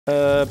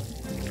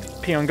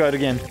Pee on goat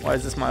again. Why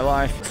is this my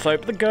life?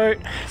 Soap the goat.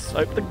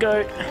 Soap the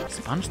goat.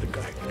 Sponge the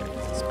goat.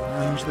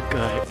 Sponge the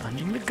goat.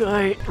 Sponging the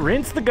goat.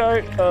 Rinse the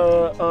goat.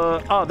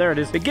 Oh, there it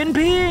is. Begin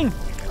peeing.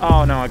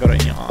 Oh no, I got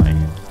it in your eye.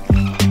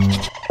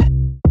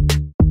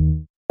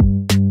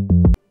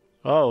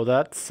 Oh,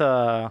 that's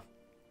some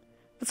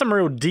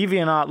real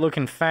DeviantArt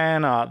looking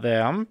fan art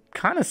there. I'm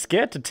kind of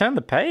scared to turn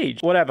the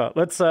page. Whatever.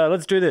 Let's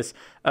do this.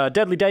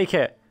 Deadly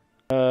Daycare.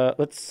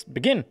 Let's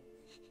begin.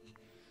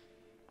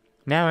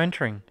 Now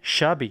entering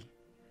Shubby.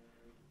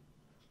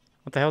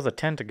 What the hell's a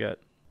tentagoat?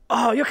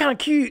 Oh, you're kind of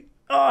cute.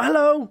 Oh,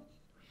 hello.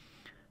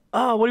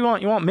 Oh, what do you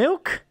want? You want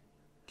milk?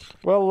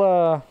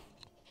 Well,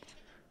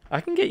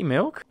 I can get you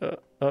milk.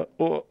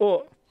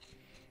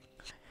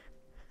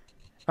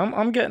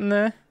 I'm getting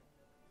there.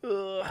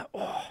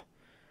 Oh.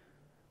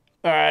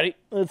 Alrighty,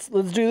 let's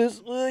do this.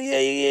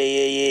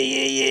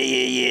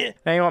 Yeah.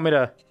 Now you want me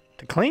to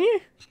clean you?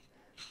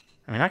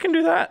 I mean, I can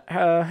do that.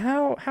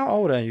 How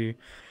old are you?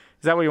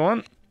 Is that what you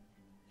want?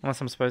 Unless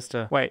I'm supposed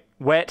to... Wait,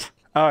 wet?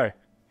 Oh.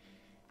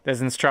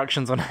 There's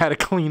instructions on how to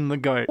clean the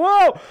goat.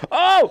 Whoa!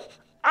 Oh!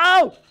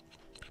 Oh!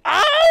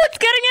 Oh, it's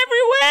getting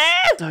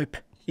everywhere! Soap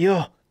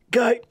your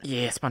goat.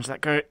 Yeah, sponge that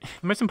goat.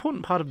 The most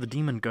important part of the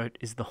demon goat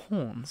is the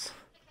horns.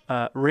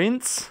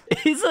 Rinse.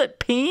 Is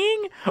it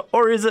peeing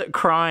or is it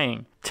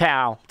crying?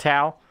 Towel.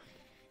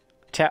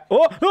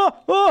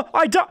 Oh!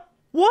 I died.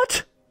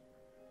 What?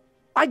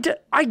 I died?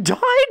 I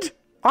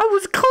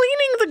was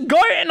cleaning the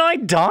goat and I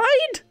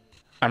died?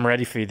 I'm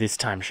ready for you this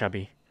time,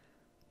 Shubby.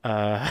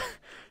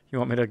 You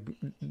want me to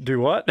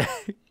do what?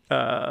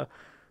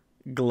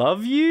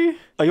 Glove you?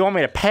 Oh, you want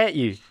me to pet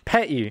you?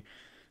 Pet you.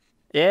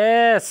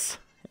 Yes.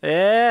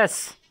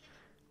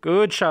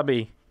 Good,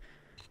 Shubby.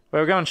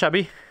 Where are we going,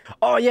 Shubby?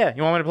 Oh, yeah.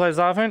 You want me to play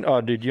xylophone?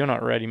 Oh, dude, you're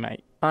not ready,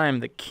 mate. I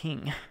am the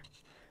king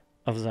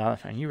of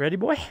xylophone. You ready,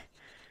 boy?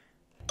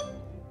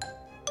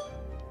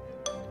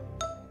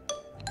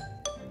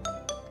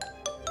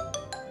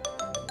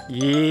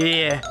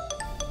 Yeah.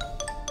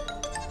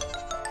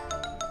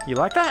 You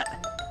like that?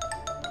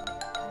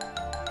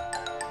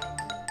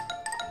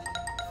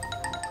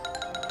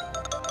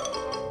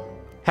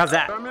 How's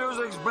that? The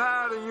music's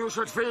bad and you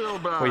should feel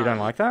bad. Well, you don't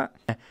like that?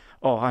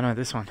 Oh, I know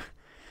this one.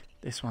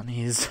 This one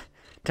is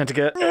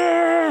tentagoat.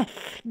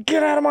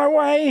 Get out of my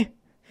way!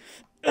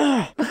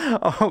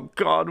 Oh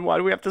god, why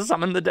do we have to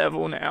summon the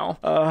devil now?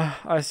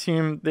 I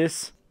assume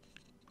this...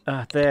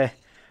 there.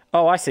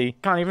 Oh, I see.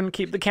 Can't even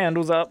keep the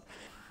candles up.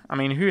 I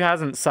mean, who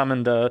hasn't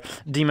summoned a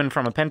demon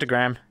from a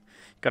pentagram?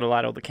 Gotta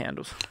light all the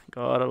candles.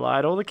 Gotta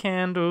light all the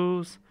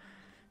candles.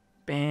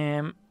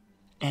 Bam.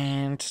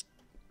 And...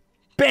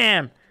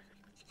 bam!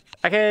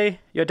 Okay,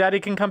 your daddy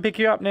can come pick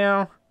you up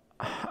now.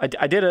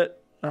 I did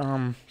it.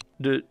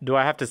 Do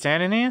I have to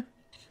stand in here?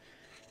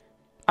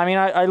 I mean,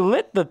 I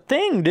lit the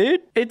thing,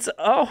 dude. It's...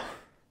 oh.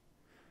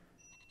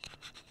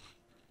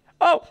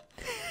 Oh!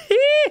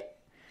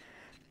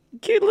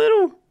 Cute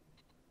little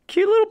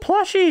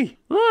plushie.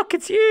 Look,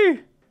 it's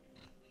you.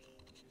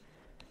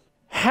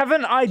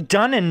 Haven't I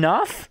done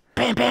enough?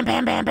 Bam, bam,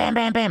 bam, bam, bam,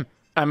 bam, bam.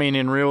 I mean,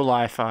 in real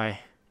life, I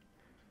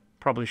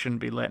probably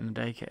shouldn't be let in a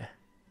daycare.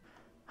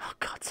 Oh,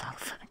 God,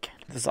 xylophone again.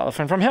 The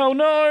xylophone from hell.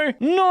 No!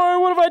 No,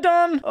 what have I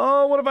done?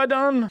 Oh, what have I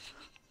done?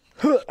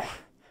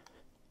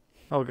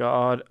 Oh,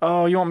 God.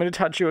 Oh, you want me to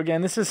touch you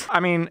again? This is... I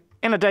mean,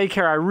 in a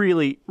daycare, I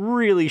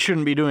really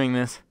shouldn't be doing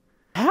this.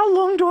 How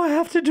long do I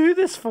have to do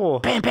this for?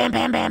 Bam, bam,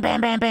 bam, bam,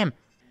 bam, bam, bam.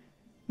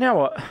 Now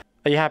what?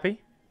 Are you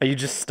happy? Are you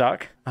just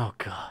stuck? Oh,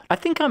 God. I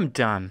think I'm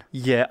done.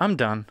 Yeah, I'm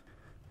done.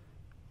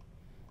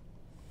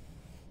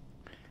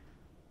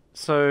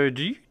 So,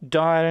 do you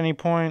die at any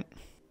point?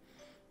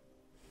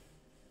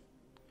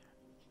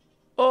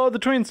 Oh, the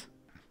twins.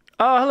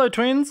 Oh, hello,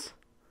 twins.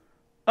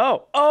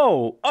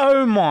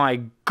 Oh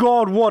my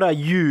God, what are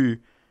you?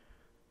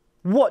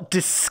 What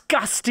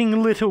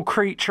disgusting little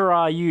creature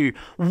are you?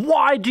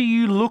 Why do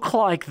you look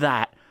like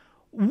that?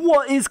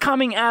 What is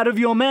coming out of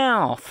your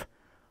mouth?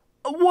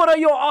 What are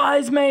your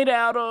eyes made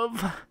out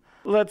of?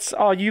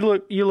 Oh, you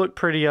look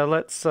prettier.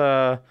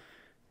 You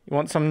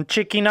want some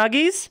chicken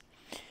nuggies?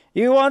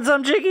 You want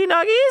some chicken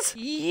nuggies?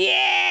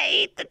 Yeah,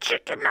 eat the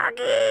chicken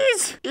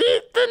nuggies.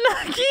 Eat the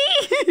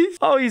nuggies.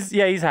 Oh,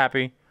 he's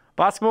happy.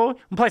 Basketball?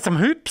 We'll play some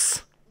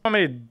hoops. What do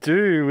you want me to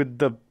do with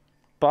the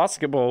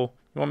basketball?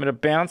 You want me to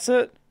bounce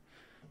it?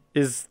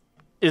 Is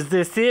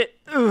this it?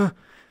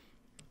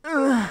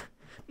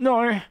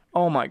 No.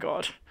 Oh my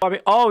God. I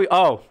mean,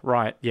 oh,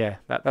 right. Yeah,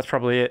 that's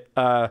probably it.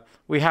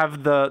 We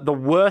have the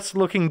worst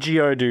looking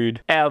Geodude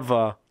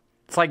ever.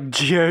 It's like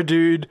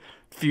Geodude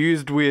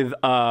fused with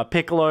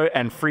Piccolo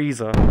and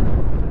Frieza.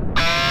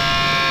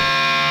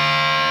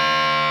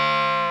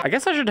 I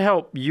guess I should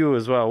help you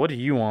as well. What do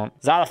you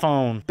want?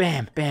 Xylophone.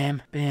 Bam,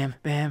 bam, bam,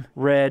 bam.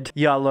 Red,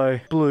 yellow,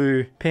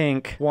 blue,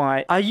 pink,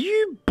 white. Are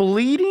you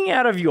bleeding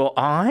out of your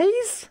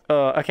eyes?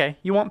 Okay.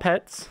 You want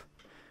pets?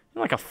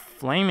 You're like a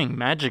flaming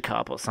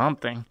Magikarp or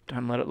something.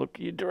 Don't let it look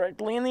you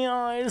directly in the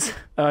eyes.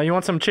 You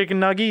want some chicken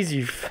nuggies?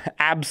 You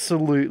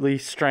absolutely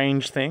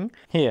strange thing.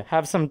 Here,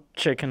 have some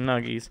chicken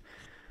nuggies.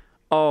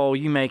 Oh,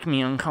 you make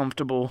me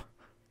uncomfortable.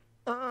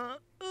 Oh,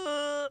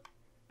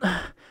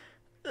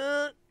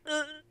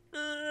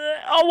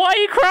 why are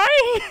you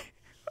crying?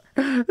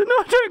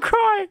 No, don't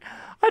cry.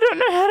 I don't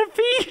know how to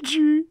feed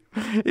you.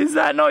 Is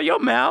that not your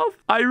mouth?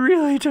 I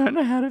really don't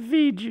know how to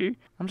feed you.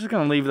 I'm just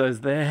gonna leave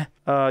those there.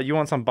 You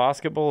want some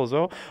basketball as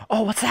well?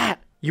 Oh, what's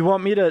that? You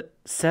want me to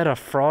set a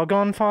frog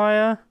on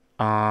fire?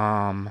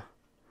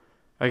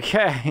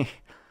 Okay.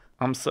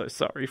 I'm so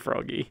sorry,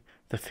 Froggy.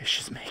 The fish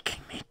is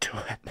making me do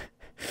it.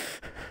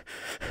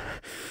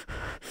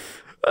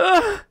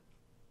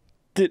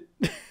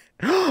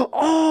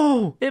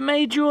 Oh, it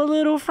made you a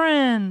little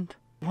friend.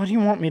 What do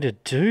you want me to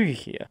do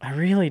here? I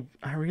really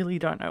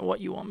don't know what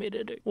you want me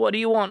to do. What do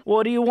you want?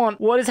 What do you want?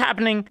 What is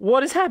happening?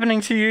 What is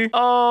happening to you?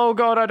 Oh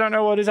God, I don't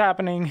know what is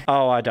happening.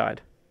 Oh, I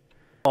died.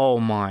 Oh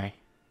my.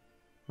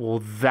 Well,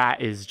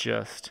 that is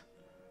just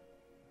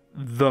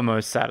the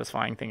most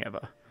satisfying thing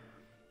ever.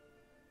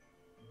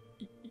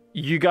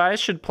 You guys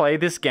should play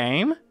this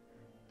game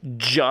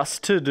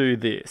just to do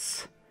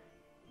this.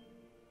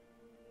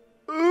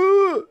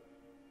 Ooh,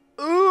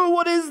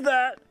 what is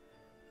that?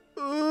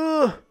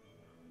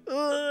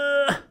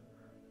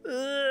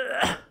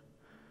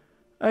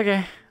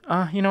 Okay,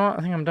 you know what?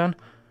 I think I'm done.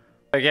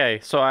 Okay,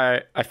 so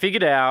I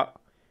figured out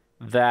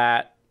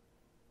that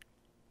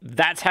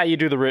that's how you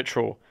do the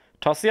ritual.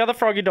 Toss the other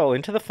froggy doll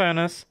into the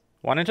furnace,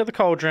 one into the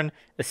cauldron,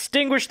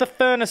 extinguish the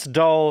furnace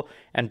doll,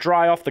 and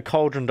dry off the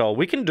cauldron doll.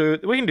 We can do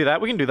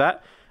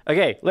that.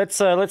 Okay, let's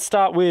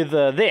start with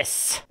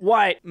this.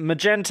 White,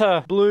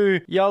 magenta, blue,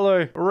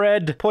 yellow,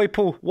 red,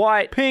 purple,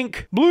 white,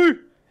 pink, blue.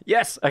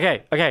 Yes,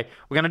 okay.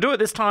 We're gonna do it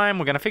this time.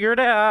 We're gonna figure it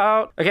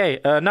out. Okay,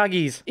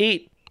 nuggies,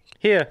 eat.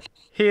 Here,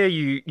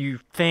 you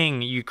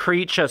thing, you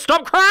creature.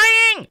 Stop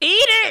crying!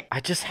 Eat it! I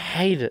just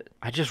hate it.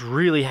 I just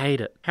really hate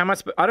it. How am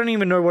I don't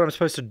even know what I'm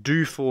supposed to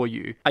do for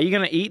you. Are you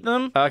gonna eat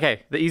them?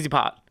 Okay, the easy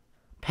part.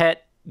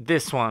 Pet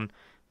this one.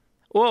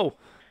 Whoa.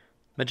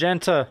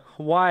 Magenta,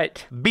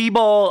 white,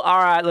 B-ball.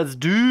 All right, let's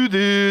do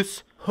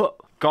this. Huh,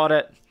 got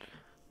it.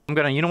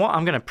 You know what?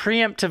 I'm gonna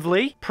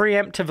preemptively.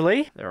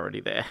 They're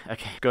already there.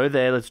 Okay, go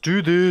there. Let's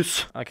do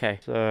this. Okay,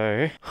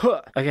 so,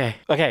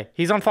 okay.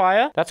 He's on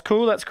fire. That's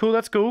cool. I'm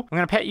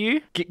gonna pet you.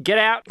 Get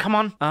out. Come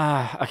on.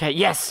 Okay.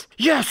 Yes.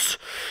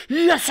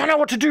 I know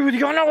what to do with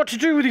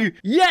you.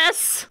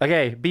 Yes.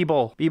 Okay.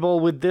 B-ball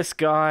with this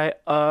guy.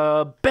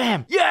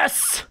 Bam.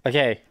 Yes.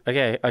 Okay.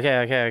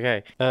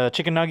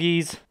 Chicken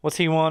nuggies. What's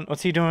he want?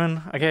 What's he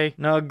doing? Okay.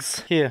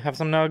 Nugs. Here, have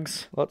some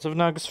nugs. Lots of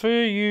nugs for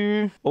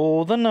you.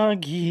 All the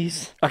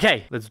nuggies.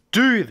 Okay, let's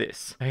do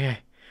this. Okay.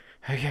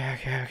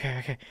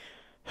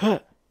 Huh.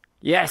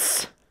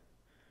 Yes.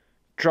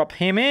 Drop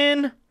him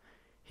in.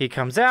 He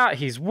comes out.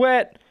 He's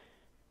wet.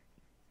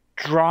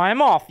 Dry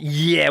him off.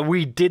 Yeah,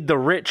 we did the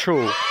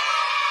ritual.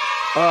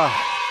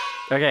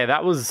 Okay,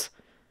 that was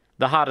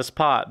the hardest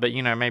part, but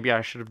you know, maybe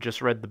I should have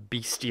just read the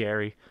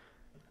bestiary.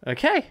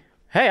 Okay.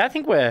 Hey, I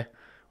think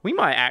we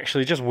might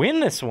actually just win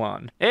this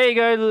one. There you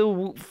go, the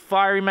little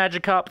fiery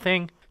magic carp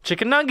thing.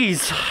 Chicken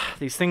nuggies.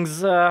 These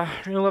things,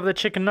 really love their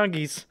chicken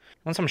nuggies.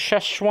 Want some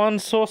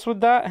Szechuan sauce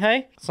with that,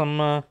 hey? Some,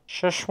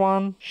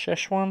 Szechuan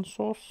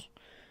sauce.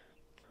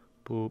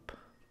 Boop.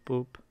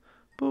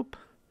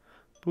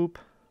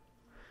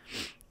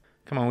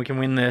 Come on, we can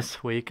win this.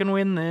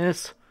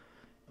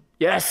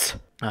 Yes!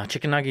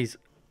 Chicken nuggies.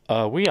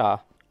 Are we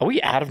out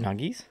of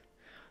nuggies?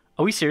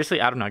 Are we seriously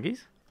out of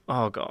nuggies?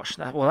 Oh gosh,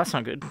 that's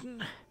not good.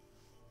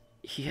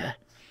 Here.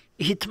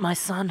 Eat, my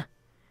son.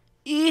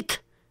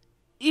 Eat!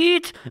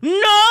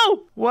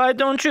 No! Why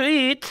don't you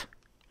eat?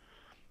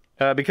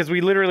 Because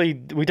we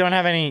don't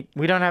have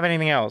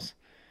anything else.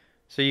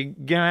 So you're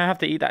gonna have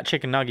to eat that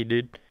chicken nugget,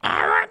 dude.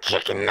 I want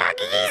chicken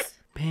nuggies!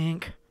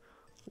 Pink.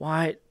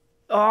 White.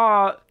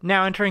 Oh,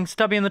 now entering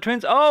Stubby and the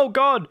twins. Oh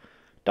god!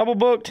 Double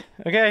booked.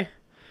 Okay.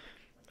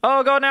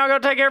 Oh god, now I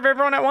gotta take care of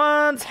everyone at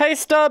once. Hey,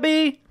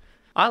 Stubby!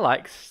 I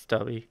like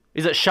Stubby.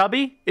 Is it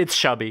Shubby? It's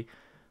Shubby.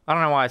 I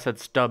don't know why I said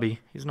Stubby.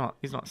 He's not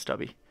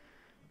Stubby.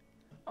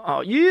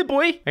 Oh, yeah,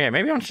 boy. Okay,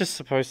 maybe I'm just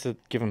supposed to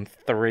give him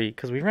 3,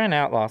 because we ran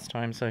out last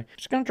time, so I'm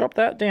just gonna drop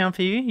that down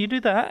for you. You do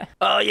that.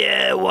 Oh,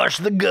 yeah, wash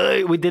the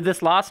goat. We did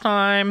this last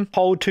time.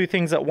 Hold 2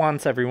 things at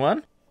once,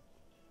 everyone.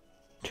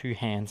 2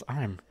 hands.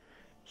 I'm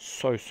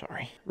so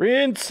sorry.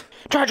 Rinse.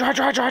 Dry.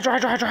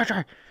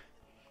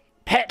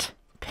 Pet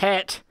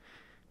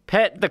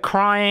the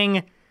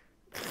crying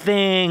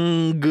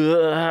thing.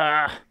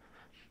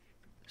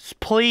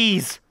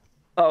 Please.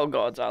 Oh,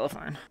 God,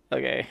 xylophone.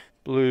 Okay,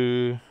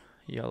 blue.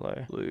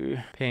 Yellow, blue,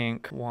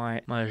 pink,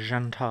 white,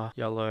 magenta,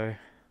 yellow.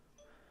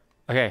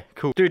 Okay,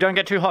 cool. Dude, don't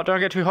get too hot.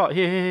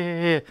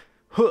 Here.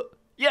 Huh.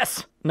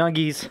 Yes!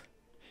 Nuggies.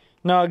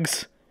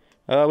 Nugs.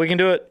 We can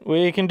do it.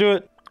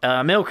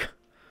 Milk.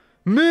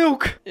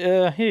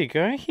 Here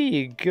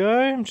you go.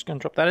 I'm just gonna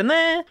drop that in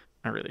there.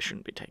 I really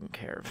shouldn't be taking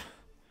care of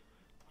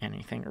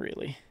anything,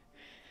 really.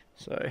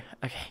 So, okay.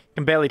 I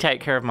can barely take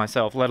care of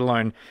myself, let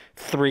alone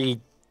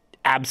 3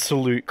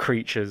 absolute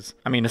creatures.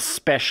 I mean,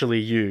 especially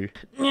you.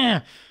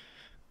 Yeah.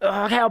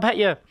 Okay, I'll pet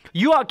you.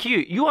 You are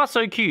cute. You are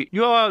so cute.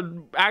 You are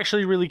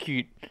actually really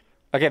cute.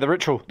 Okay, the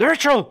ritual. The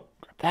ritual!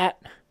 Grab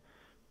that.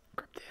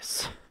 Grab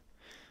this.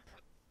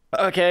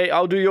 Okay,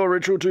 I'll do your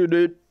ritual too,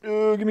 dude.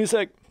 Give me a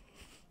sec.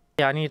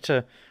 Yeah, I need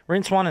to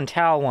rinse one and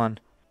towel one.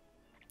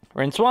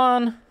 Rinse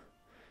one.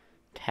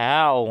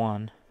 Towel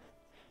one.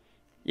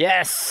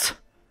 Yes!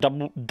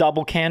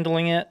 Double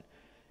candling it.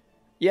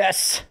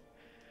 Yes!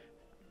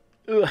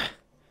 Ugh.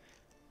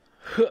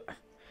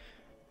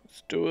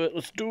 Let's do it,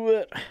 let's do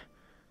it.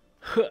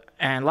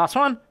 And last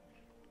one.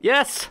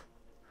 Yes!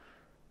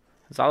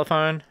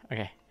 Xylophone.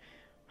 Okay.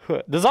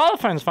 The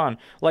xylophone's fun.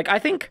 Like, I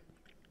think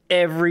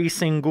every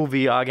single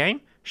VR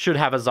game should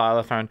have a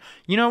xylophone.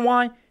 You know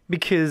why?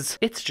 Because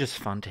it's just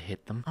fun to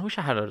hit them. I wish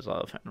I had a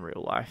xylophone in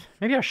real life.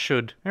 Maybe I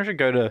should. Maybe I should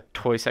go to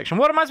toy section.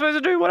 What am I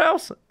supposed to do? What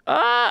else?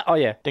 Oh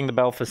yeah, ding the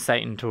bell for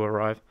Satan to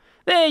arrive.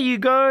 There you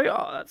go.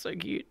 Oh, that's so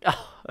cute.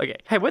 Oh, okay.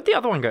 Hey, where'd the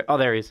other one go? Oh,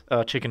 there he is.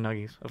 Chicken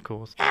nuggies, of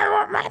course. I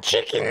want my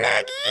chicken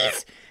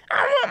nuggies.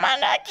 I want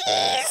my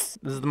nuggies.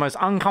 This is the most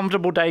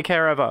uncomfortable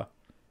daycare ever.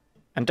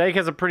 And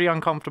daycares are pretty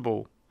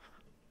uncomfortable.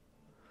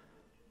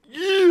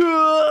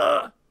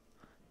 Yeah!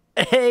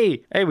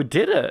 Hey, we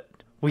did it.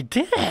 We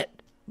did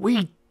it.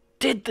 We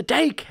did the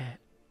daycare.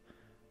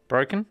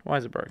 Broken? Why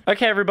is it broken?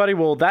 Okay, everybody,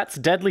 well, that's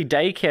Deadly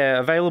Daycare,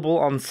 available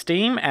on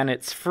Steam, and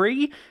it's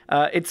free.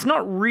 It's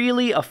not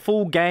really a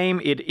full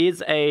game. It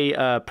is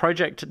a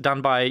project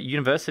done by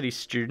university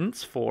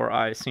students for,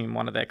 I assume,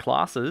 one of their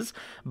classes.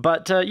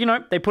 But, you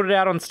know, they put it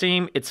out on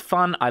Steam. It's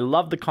fun. I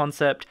love the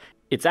concept.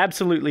 It's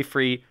absolutely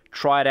free.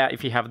 Try it out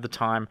if you have the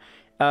time.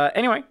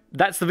 Anyway,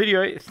 that's the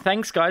video.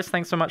 Thanks, guys.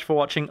 Thanks so much for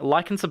watching.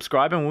 Like and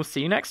subscribe, and we'll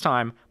see you next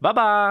time.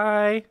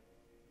 Bye-bye.